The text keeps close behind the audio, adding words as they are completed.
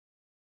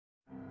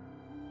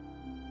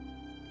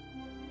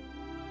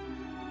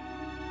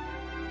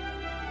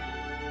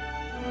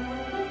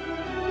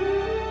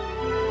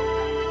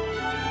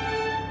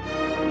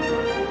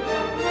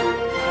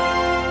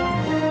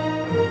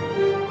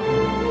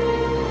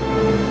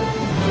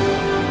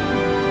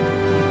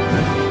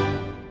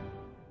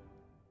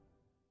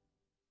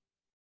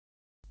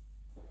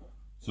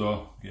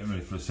So, getting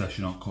ready for a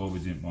session on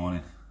Corvids in the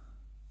morning.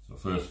 So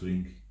first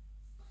thing,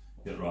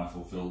 get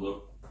rifle filled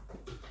up.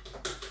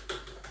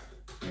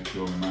 Make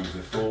sure my mags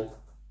are full.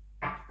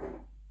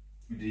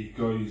 My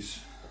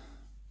decoys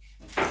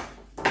are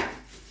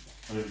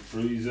in the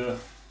freezer.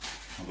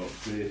 I've got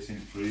bait in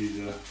the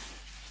freezer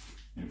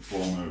in the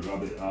form of a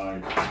rabbit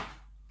hide.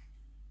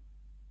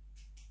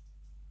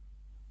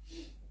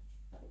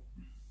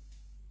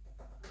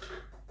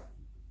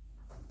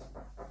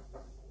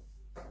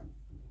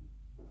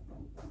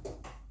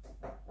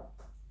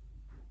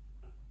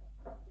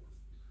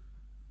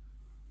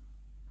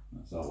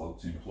 That's that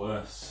locked in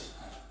place.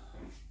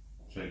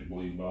 Check the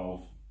bleed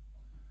valve.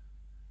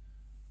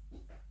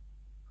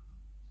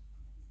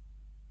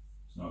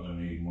 It's not going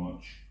to need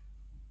much.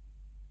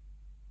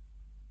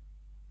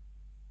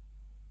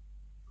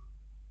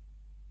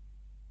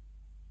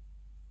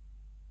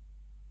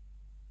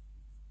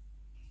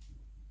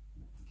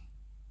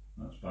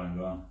 That's bang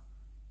on.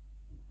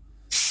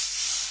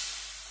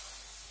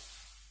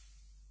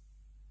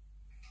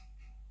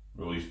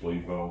 Release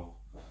bleed valve.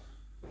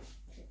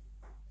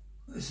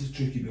 This is a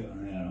tricky bit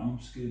on here. I'm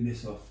just getting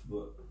this off,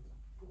 but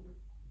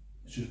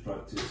it's just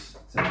practice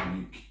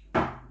technique.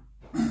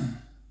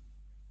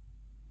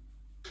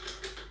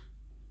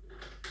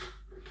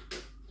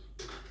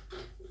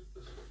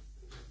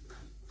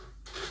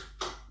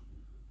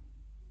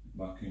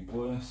 Back in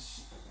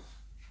place.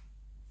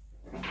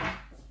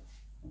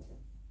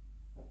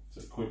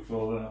 It's a quick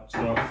fill there, that's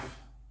off.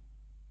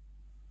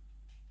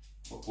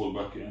 I'll plug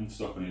back in,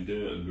 stop any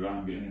dirt and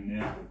grime getting in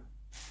there.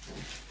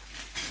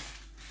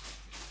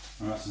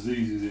 And that's as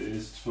easy as it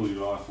is to fill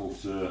your rifle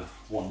to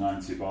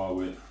 190 bar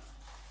with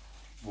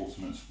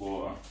Ultimate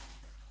Sporter.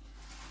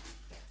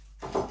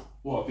 A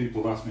lot of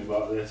people have asked me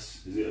about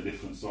this. Is it a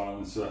different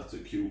silencer to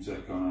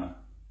Q-Tech on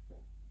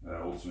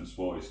a Ultimate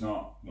Sport? It's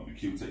not. I've got my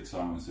Q-Tech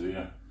silencer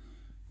here.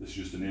 This is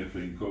just a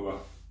neoprene cover,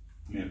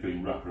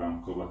 neoprene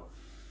wraparound cover.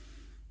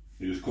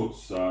 You just cut the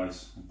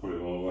size and put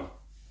it over.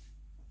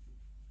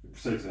 It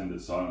protects the end of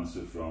the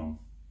silencer from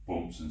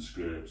bumps and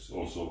scrapes,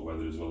 also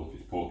weather as well. If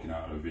it's poking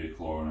out of a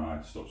vehicle or an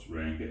eye, stops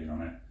rain getting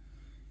on it.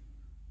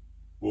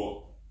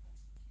 But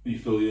when you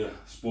fill your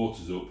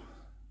sporters up,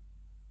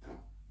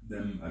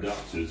 them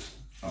adapters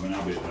have an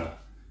habit to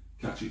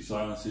catch its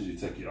silencers, you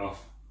take it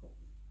off.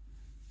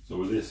 So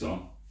with this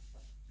on,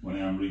 when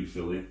I am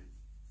refilling,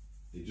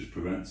 it just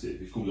prevents it.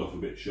 If it comes off a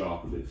bit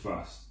sharp, a bit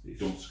fast, it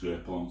don't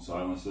scrape on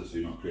silencer, so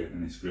you're not creating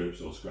any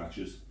scrapes or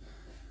scratches.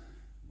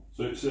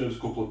 So it serves a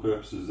couple of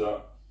purposes.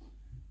 That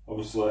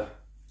obviously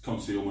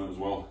concealment as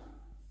well.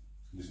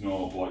 There's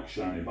no like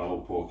shiny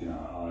barrel poking out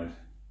of hide.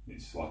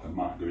 It's like a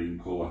matte green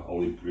colour,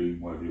 olive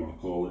green, whatever you want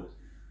to call it.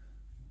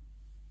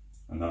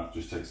 And that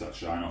just takes that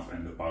shine off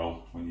end of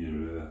barrel when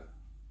you're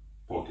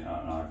poking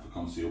out an hide for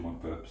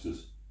concealment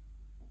purposes.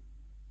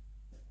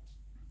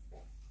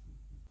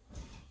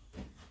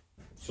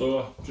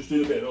 So just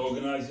doing a bit of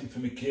organising for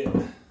my kit.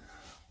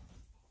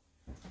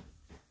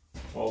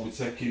 I'll be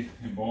taking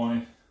in the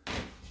morning.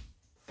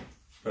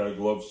 Pair of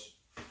gloves.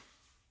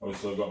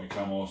 Obviously I've got my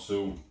camo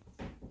suit.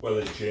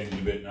 Weather's changing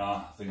a bit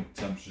now. I think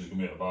temperature's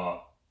going to be at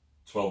about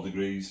 12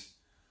 degrees.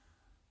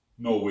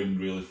 No wind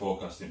really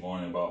forecast in the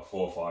morning, about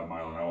 4 or 5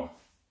 miles an hour.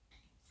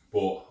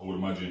 But I would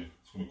imagine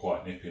it's going to be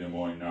quite nippy in the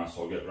morning now,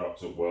 so I'll get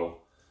wrapped up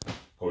well.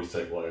 Always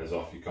take layers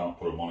off, you can't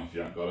put them on if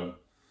you haven't got them.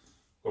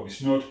 Got my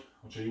snud,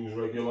 which I use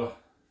regular.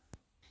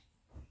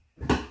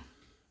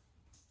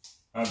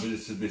 I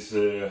visited this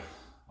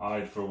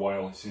hide for a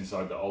while. It's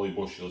inside the holly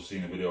bush, you'll have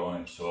seen a video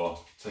on it, so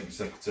take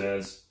your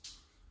secateurs.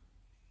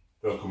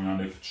 They'll come in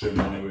handy for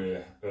trimming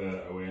anyway,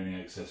 away any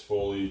excess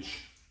foliage.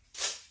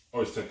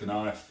 Always take a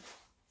knife.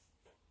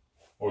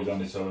 Always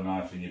handy to have a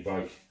knife in your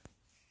bag.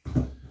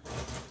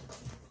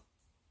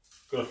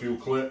 Got a few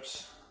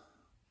clips.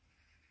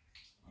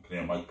 I can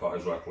hear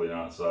magpies rattling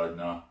outside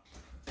now.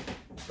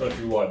 Got a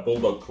few like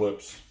bulldog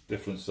clips,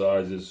 different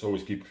sizes.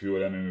 Always keep a few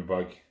of them in my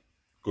bag.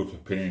 Good for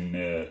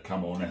pinning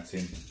camo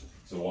netting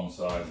to one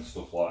side and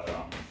stuff like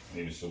that.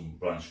 Maybe some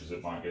branches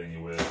that might get in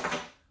your way.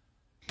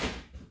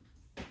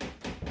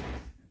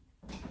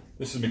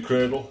 This is my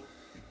cradle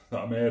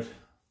that I made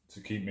to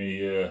keep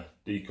me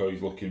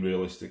decoys looking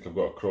realistic. I've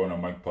got a chrono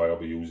magpie I'll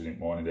be using it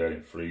morning there in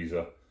the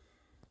freezer.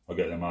 I'll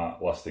get them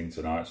out last thing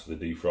tonight so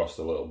they defrost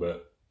a little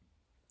bit.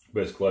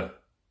 Basically,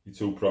 your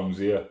 2 prongs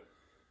here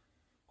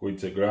go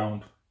into the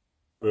ground.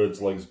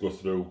 Bird's legs go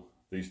through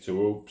these 2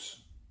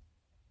 hoops.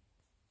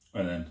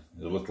 And then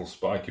there's a little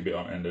spiky bit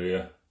on the end of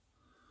here.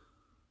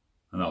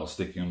 And that'll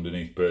stick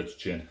underneath bird's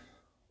chin.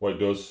 What it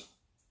does,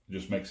 it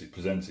just makes it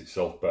present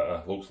itself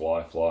better, looks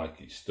lifelike,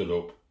 it's stood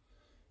up,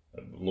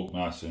 look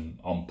nice and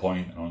on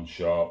point and on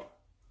sharp,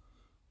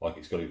 like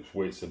it's got its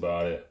wits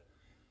about it.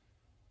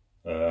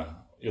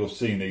 You'll have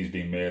seen these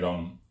being made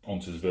on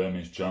Hunter's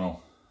Vermin's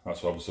channel.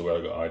 That's obviously where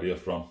I got the idea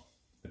from.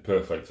 They're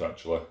perfect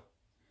actually,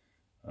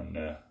 and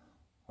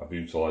I've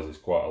utilised this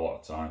quite a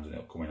lot of times and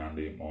it'll come in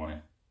handy in the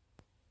morning.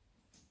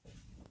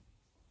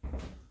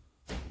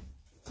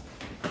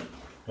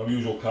 My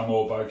usual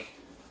camo bag.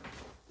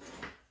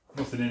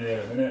 Nothing in here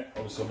in a minute.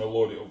 Obviously I'm going to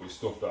load it up with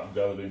stuff that I'm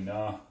gathering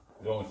now.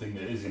 The only thing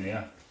that is in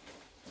here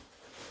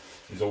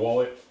is a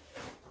wallet.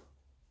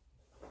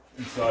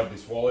 Inside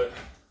this wallet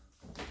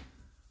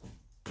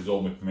is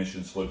all my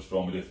permission slips for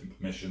all my different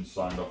permissions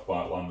signed off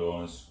by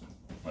landowners.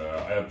 I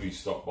have been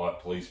stopped by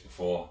police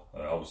before.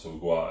 Obviously we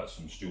go out at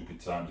some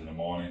stupid times in the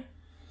morning,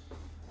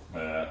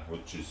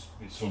 which is,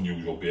 it's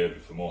unusual behaviour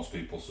for most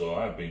people, so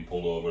I have been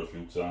pulled over a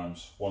few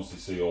times. Once they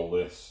see all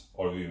this,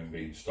 or I've even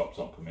been stopped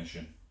on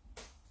permission.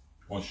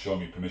 Once you show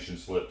me permission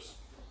slips,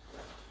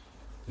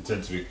 they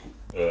tend to be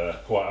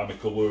quite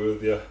amicable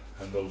with you,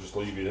 and they'll just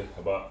leave you to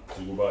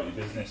go about your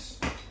business.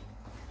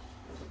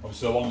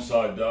 Obviously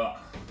alongside that,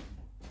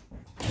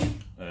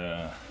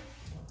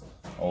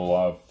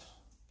 I'll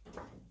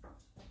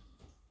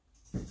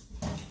have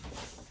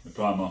the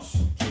Primos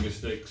trigger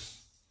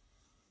sticks,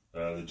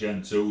 the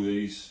Gen 2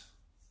 these.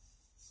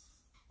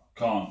 I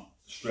can't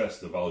stress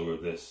the value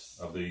of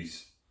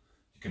these.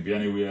 You can be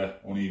anywhere,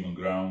 uneven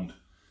ground.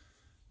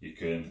 You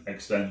can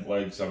extend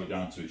legs, have it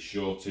down to its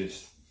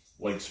shortest.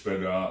 Legs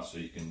spread out so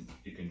you can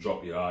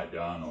drop your height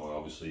down, or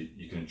obviously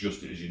you can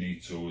adjust it as you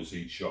need to as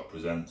each shot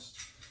presents.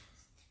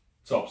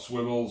 Top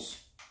swivels,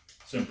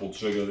 simple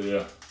trigger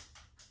there,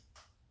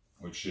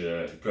 which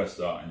you press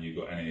that and you've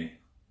got any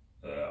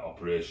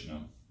operation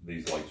on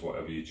these legs,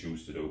 whatever you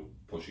choose to do.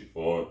 Push it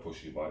forward,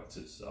 push it back to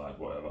the side,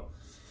 whatever.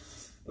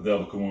 But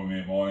they'll come with me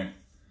in the morning.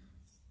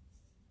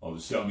 I'll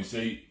just sit on my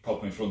seat,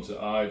 pop in front of the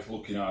hide,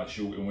 looking at a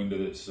shooting window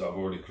that I've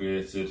already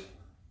created,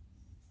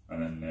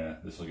 and then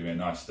this will give me a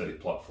nice steady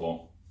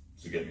platform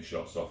to get my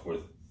shots off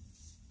with.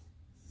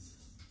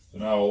 So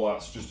now all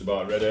that's just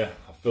about ready.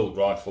 I've filled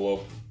rifle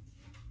up.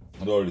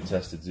 I'd already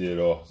tested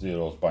zero,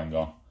 zero's bang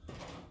on.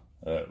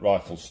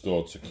 Rifle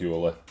stored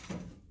securely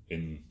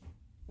in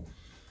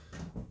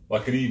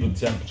like an even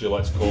temperature,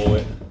 let's call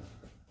it.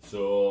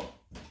 So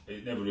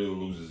it never really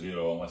loses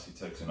zero unless it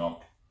takes a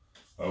knock.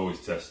 I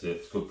always test it,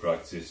 it's good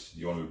practice.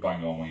 You want to be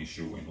bang on when you're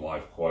shooting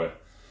live quiet.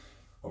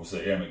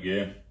 Obviously aim at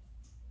game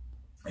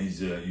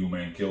is you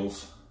main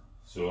kills.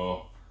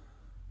 So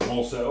I'm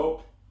all set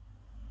up,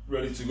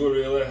 ready to go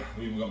really.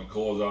 I've even got my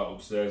clothes out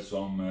upstairs,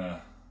 so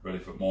I'm ready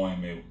for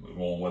morning, my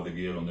warm weather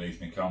gear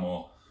underneath my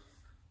camo.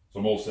 So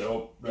I'm all set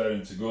up,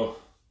 ready to go.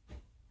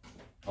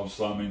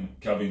 Obviously I'm in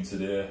cabin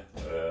today.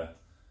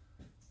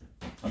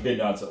 I'm getting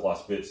down to the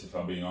last bits if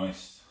I'm being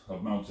honest.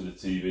 I've mounted a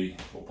TV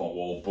up on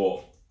wall,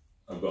 but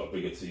I've got a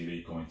bigger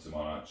TV coming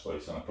tomorrow actually.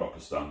 It's on a proper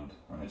stand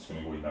and it's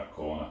going to go in that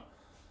corner.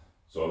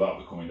 So that'll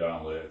be coming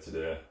down later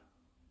today.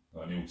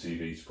 A new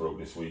TV's put up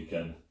this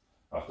weekend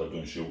after I've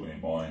done shooting in the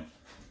morning.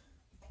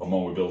 I'm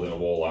only building a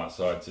wall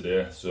outside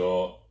today,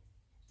 so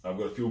I've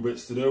got a few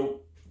bits to do.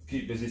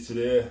 Keep busy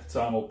today,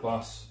 time will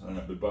pass, and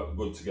it'll be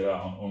good to get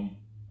out on hunt.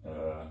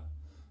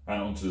 I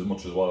haven't hunted as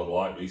much as what I'd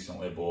like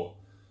recently, but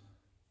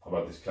I've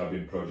had this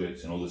cabin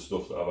project and other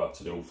stuff that I've had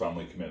to do,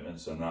 family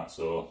commitments and that,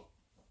 so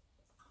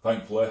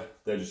thankfully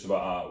they're just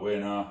about out of the way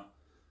now,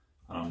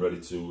 and I'm ready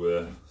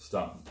to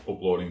start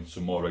uploading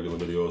some more regular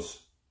videos.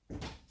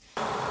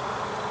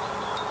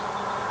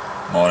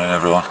 Morning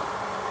everyone.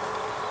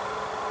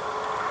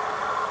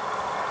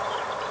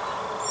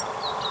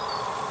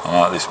 I'm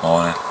out this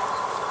morning.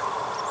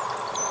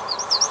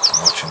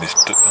 I'm watching this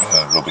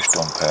rubbish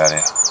dump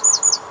area.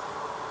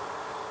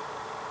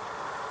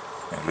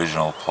 The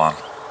original plan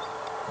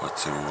was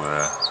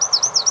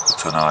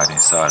to hide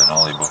inside an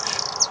holly bush,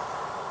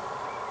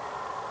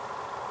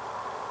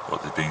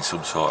 but there's been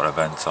some sort of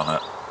event on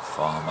it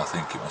farm. I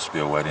think it must be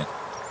a wedding.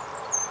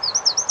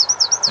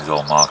 There's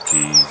all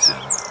marquees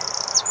and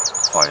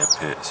fire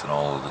pits and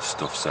all of the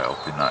stuff set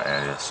up in that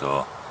area,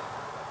 so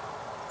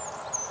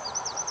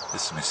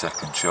this is my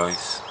second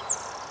choice.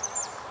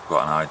 I've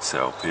got an hide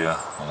set up here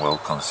and well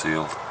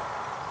concealed.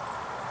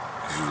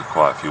 There's usually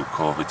quite a few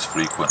Corvids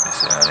frequent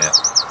this area.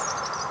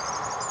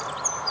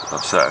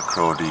 I've set a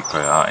crow decoy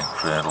out in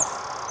cradle.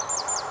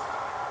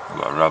 I've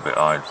got a rabbit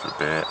hide for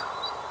bait.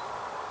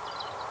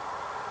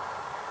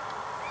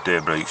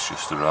 Daybreak's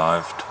just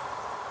arrived.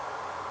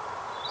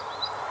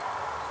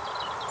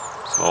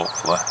 So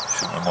hopefully it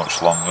shouldn't be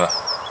much longer.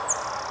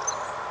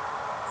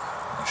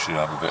 We should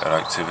have a bit of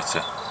activity.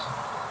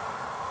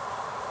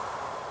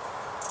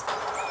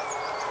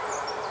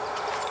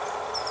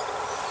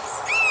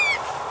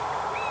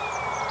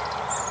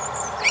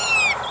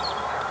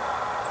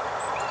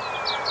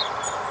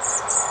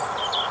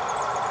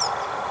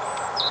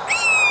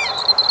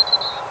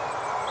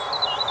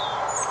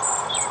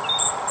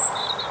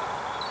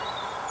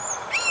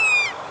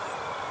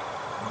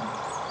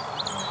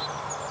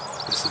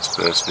 This is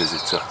first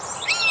visitor,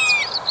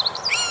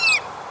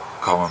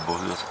 common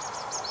buzzard.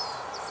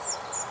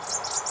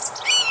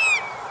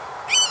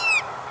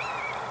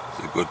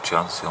 There's a good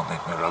chance he'll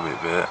nick my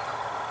rabbit bait.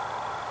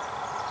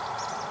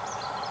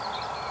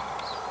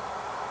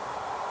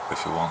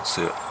 If he wants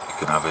it, he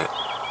can have it.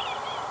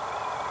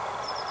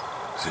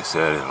 Because this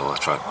area will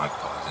attract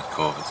magpies and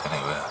corvids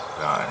anyway,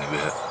 without any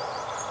bait.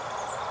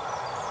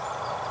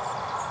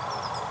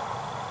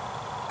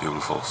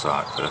 Beautiful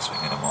sight first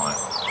thing in the morning.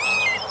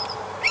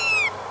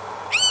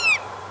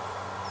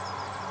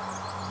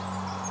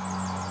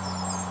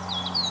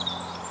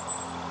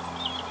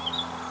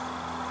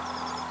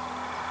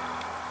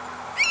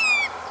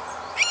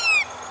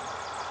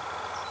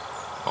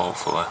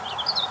 hopefully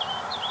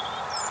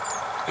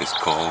these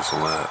calls will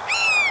alert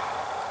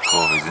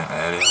Corvids in the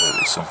area that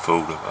there's some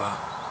food about.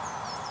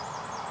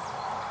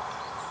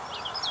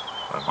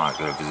 I might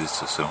get a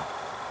visitor soon.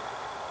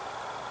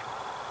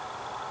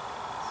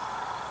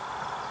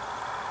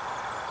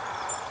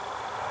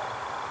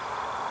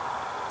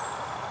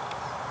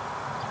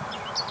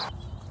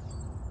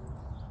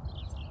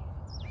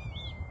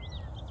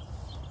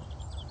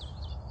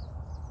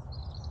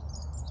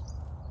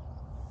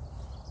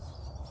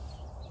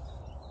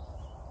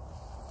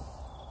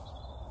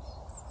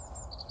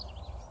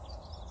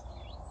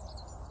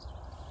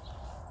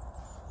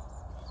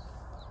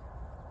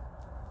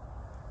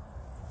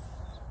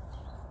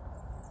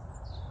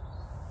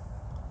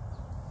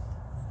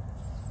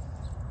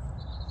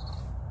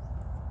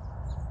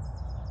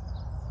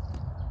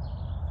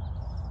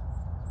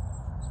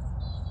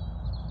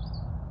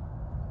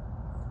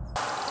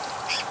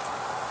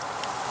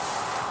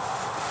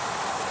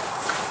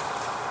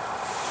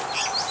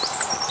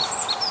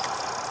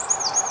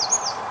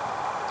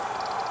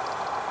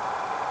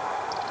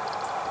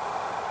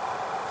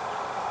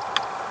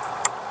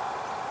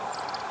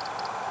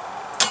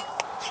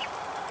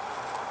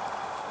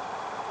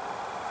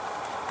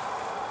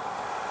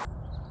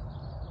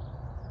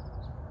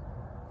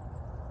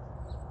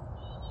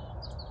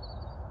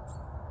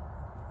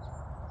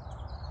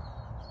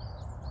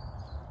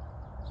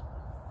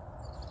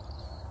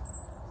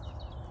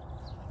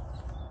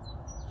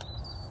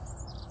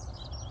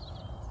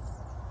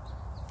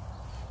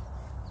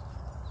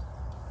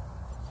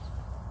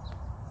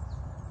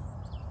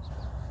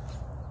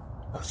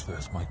 That's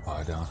first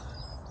magpie down.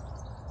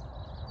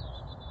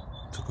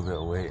 Took a bit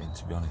of waiting,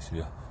 to be honest with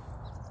you.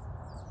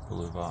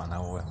 Probably about an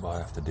hour went by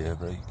after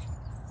daybreak.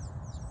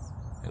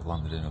 It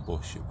landed in a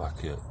bush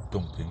back at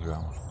dumping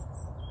ground.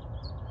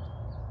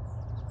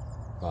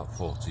 About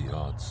 40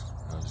 yards.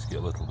 I just get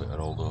a little bit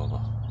rolled over.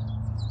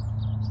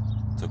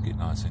 Took it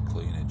nice and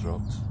clean, it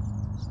dropped.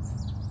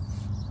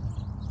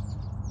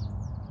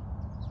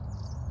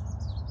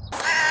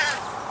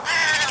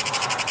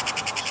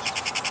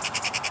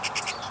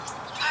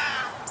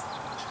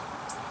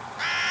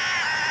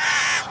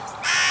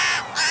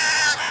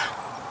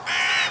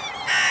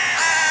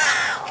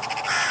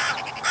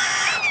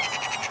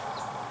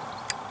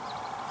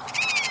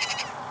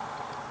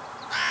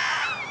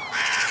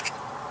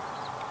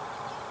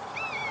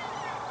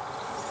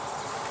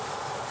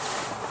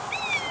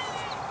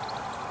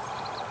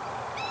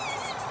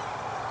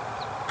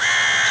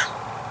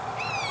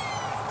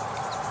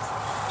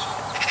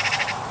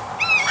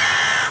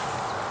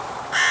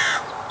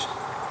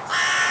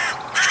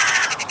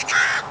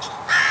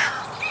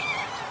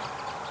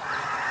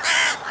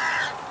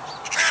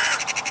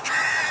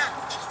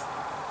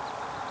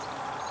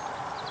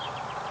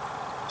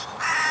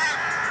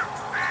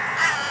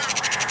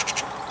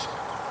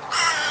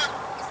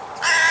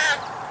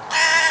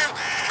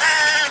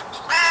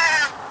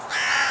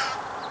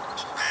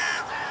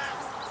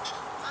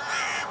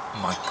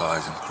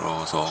 Magpies and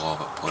crows all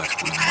over the place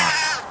going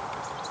mad.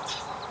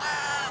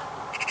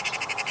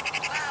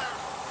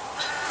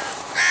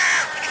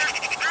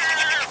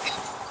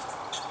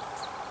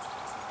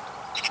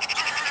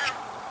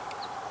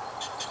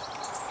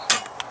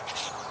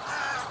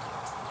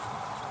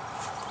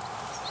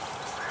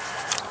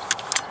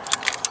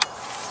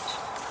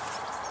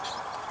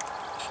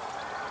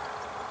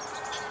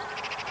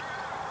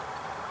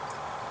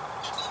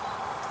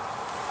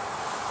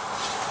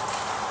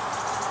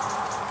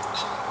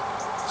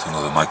 It's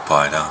another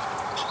magpie down.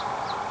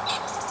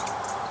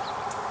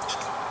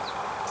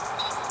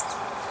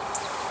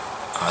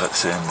 Out at the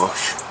same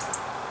bush.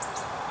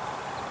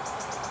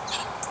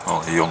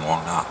 Oh, a young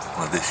one that,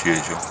 one of this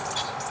year's young.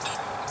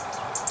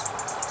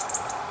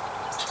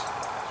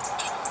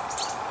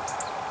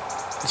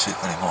 Let's see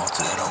if any more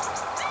turn up.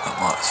 That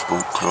might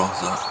spook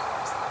crows that.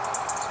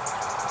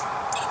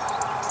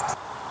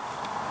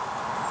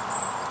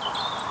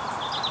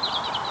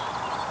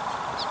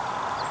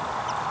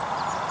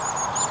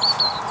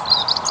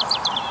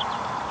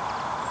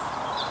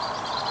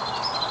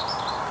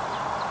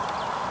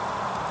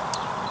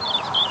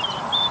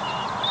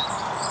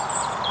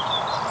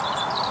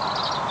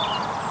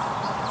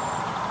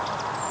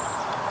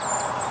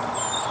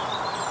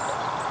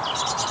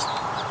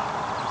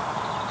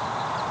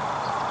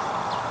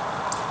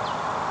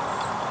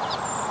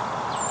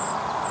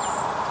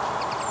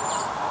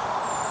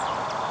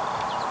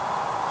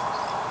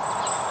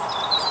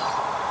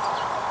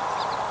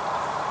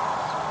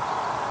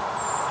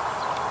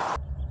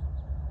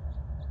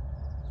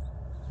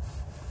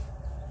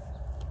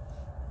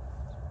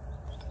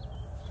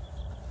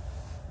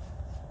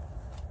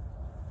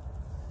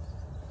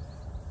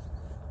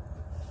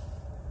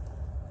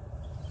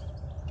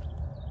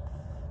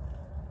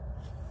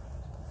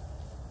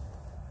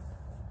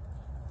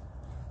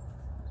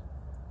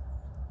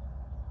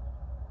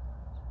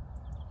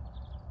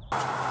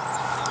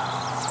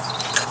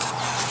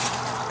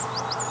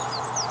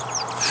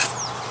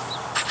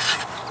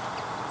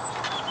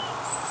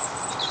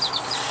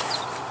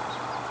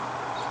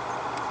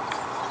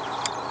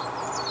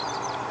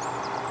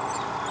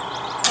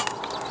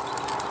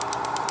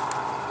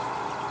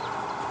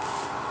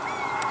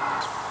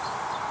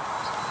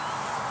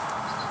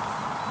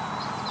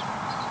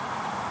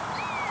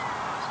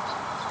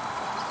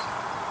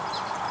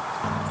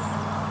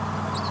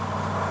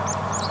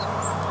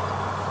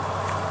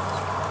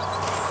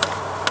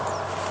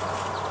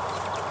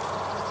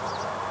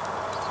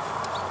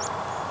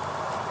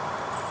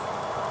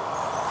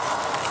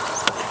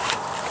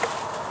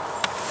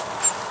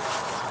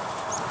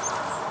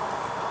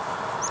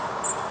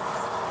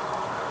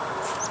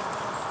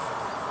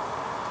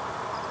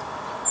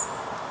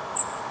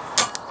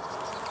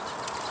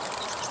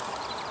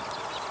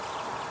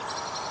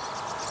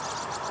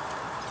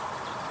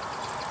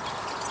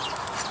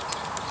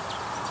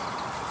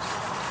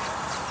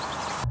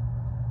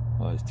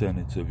 Well, it's turned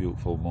into a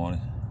beautiful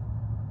morning.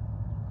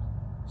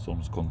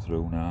 Sun's come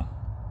through now.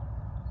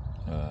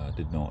 I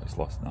did notice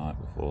last night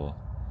before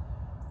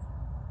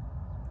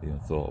I even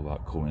thought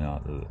about coming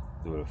out that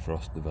there were a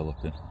frost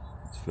developing.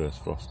 It's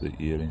first frost of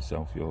the year in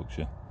South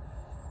Yorkshire.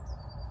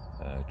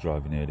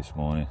 Driving here this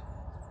morning,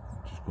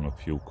 just gone up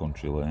a few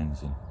country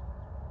lanes and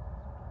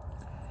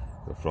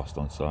got frost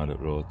on side of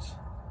roads.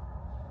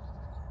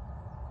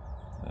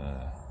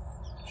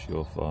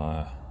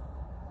 Surefire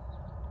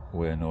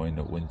way knowing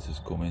that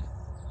winter's coming.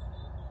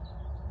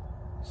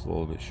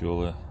 Slowly but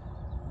surely,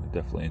 we're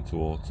definitely into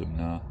autumn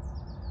now.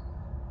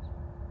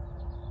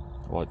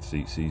 I like to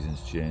see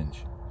seasons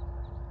change.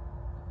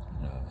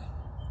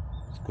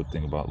 It's a good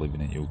thing about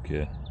living in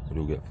UK. We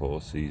do get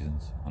 4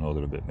 seasons. I know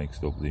they're a bit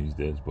mixed up these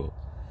days, but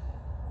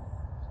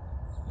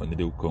when they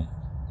do come,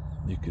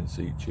 you can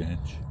see it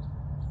change.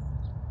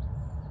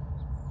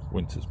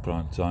 Winter's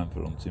prime time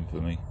for hunting for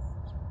me,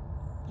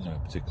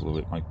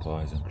 particularly with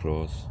magpies and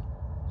crows.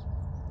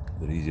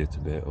 They're easier to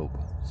bait up.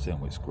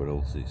 Same with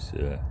squirrels. It's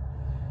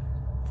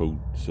food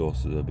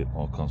sources are a bit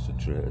more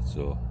concentrated,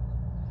 so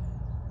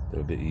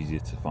they're a bit easier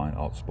to find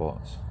hot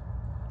spots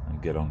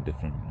and get on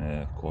different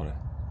quarry.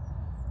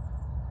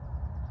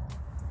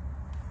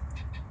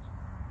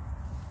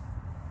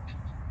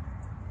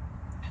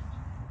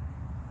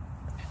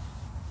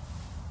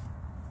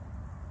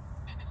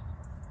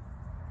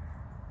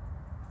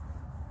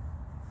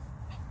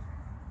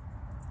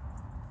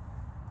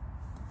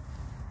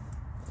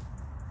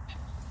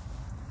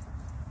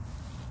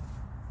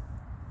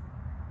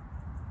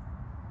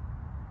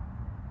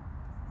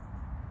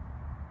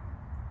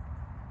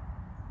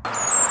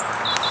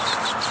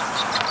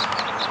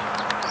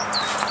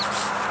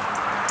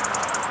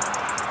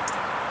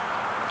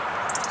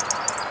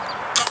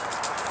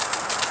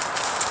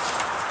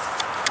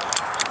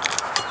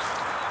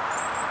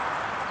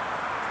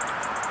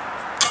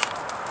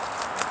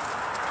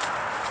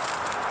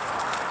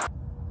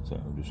 So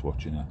I'm just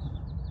watching a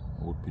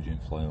wood pigeon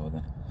fly over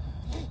then.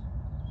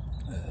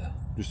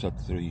 Just had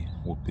 3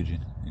 wood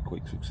pigeon in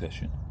quick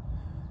succession.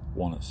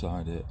 One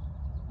outside it,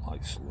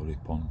 like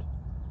slurry pond,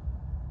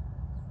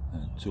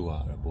 and 2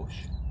 out of a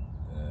bush.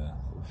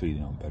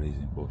 Feeding on berries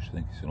in bush. I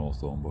think it's an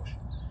hawthorn bush.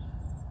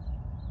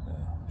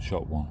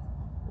 Shot one,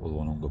 other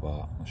one hung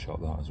about. I shot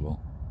that as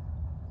well.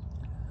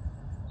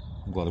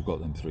 I'm glad I've got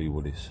them 3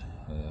 woodies.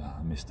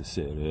 I missed a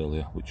sitter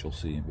earlier, which you'll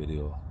see in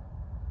video.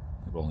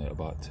 They're only at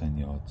about 10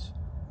 yards.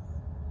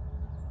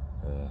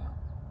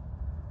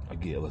 I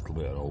get a little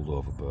bit of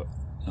holdover, but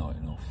not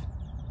enough.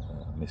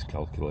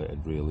 Miscalculated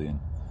really, and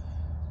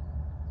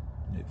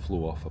it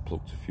flew off. I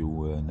plucked a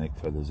few neck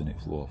feathers and it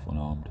flew off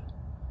unarmed.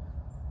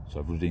 So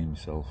I've redeemed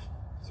myself.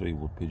 3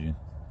 wood pigeon.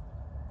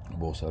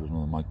 I've also had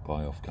another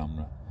magpie off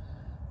camera.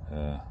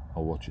 I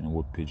was watching a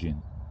wood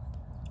pigeon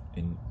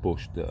in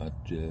bush that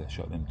I'd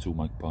shot them 2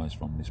 magpies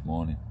from this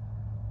morning.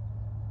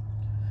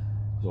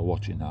 So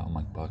watching that, a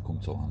magpie come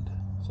to land.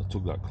 So I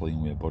took that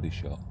clean with a body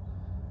shot.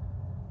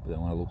 But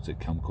then when I looked at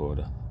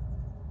camcorder,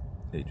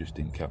 it just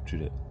didn't capture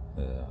it.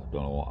 I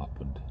don't know what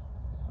happened.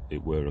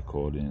 It were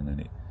recording and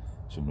then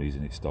for some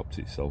reason it stopped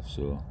itself,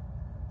 so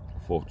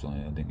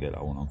unfortunately I didn't get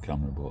that one on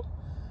camera, but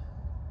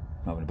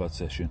I'm having a bad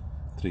session.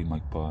 3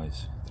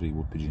 magpies, 3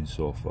 wood pigeons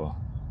so far.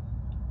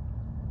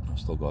 I've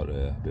still got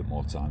a bit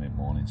more time in the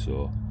morning,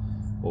 so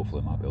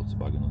hopefully I might be able to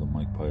bag another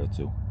magpie or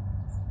 2.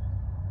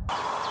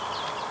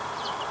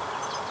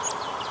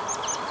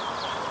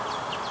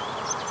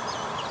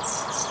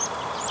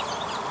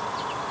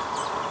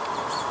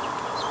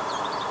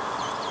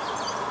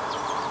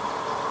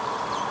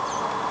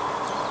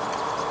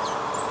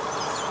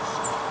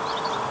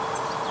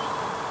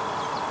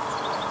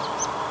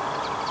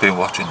 Been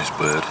watching this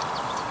bird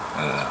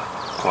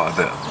quite a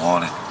bit of the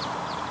morning.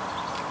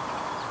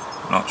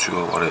 Not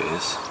sure what it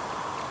is.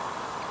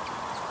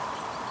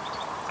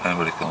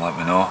 Anybody can let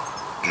me know.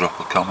 Drop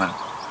a comment.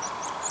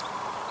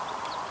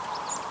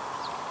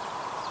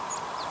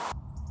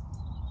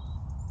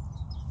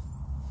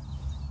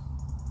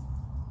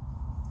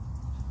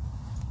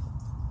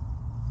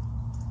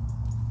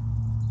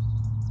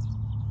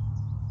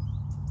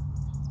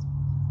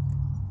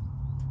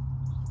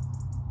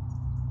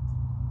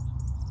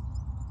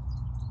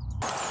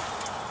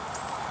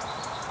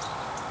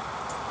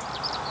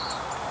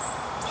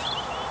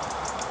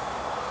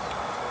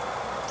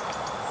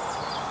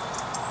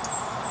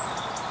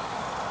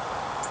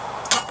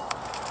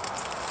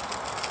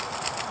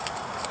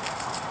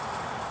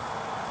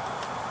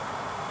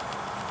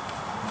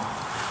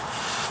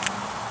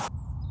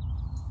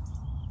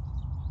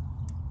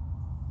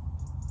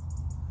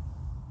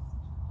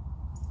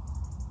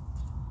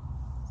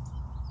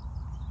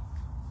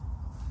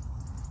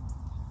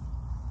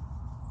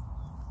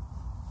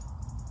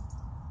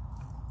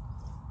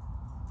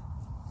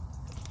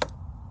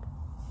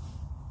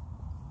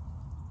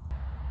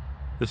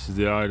 This is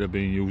the hide I've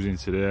been using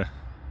today.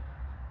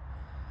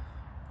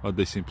 I had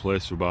this in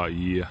place for about a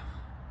year.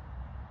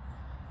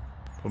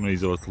 Probably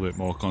needs a little bit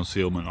more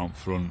concealment on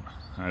front.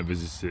 I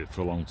visited it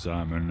for a long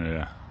time, and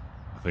I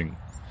think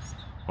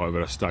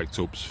whatever I stacked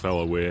up fell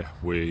away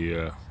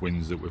with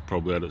winds that we've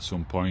probably had at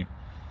some point.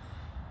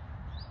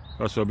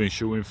 That's where I've been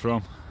shooting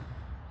from.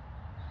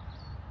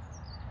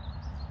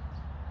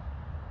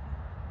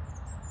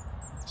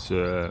 It's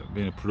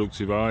been a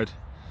productive hide.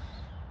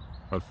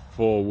 Had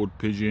 4 wood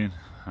pigeon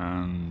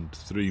and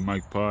 3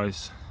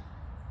 magpies.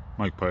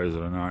 Magpies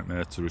are a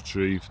nightmare to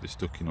retrieve. They're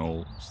stuck in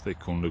all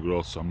thick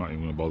undergrowth, so I'm not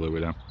even going to bother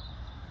with them.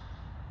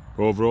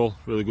 But overall,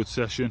 really good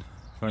session.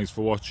 Thanks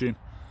for watching,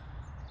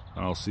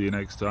 and I'll see you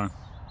next time.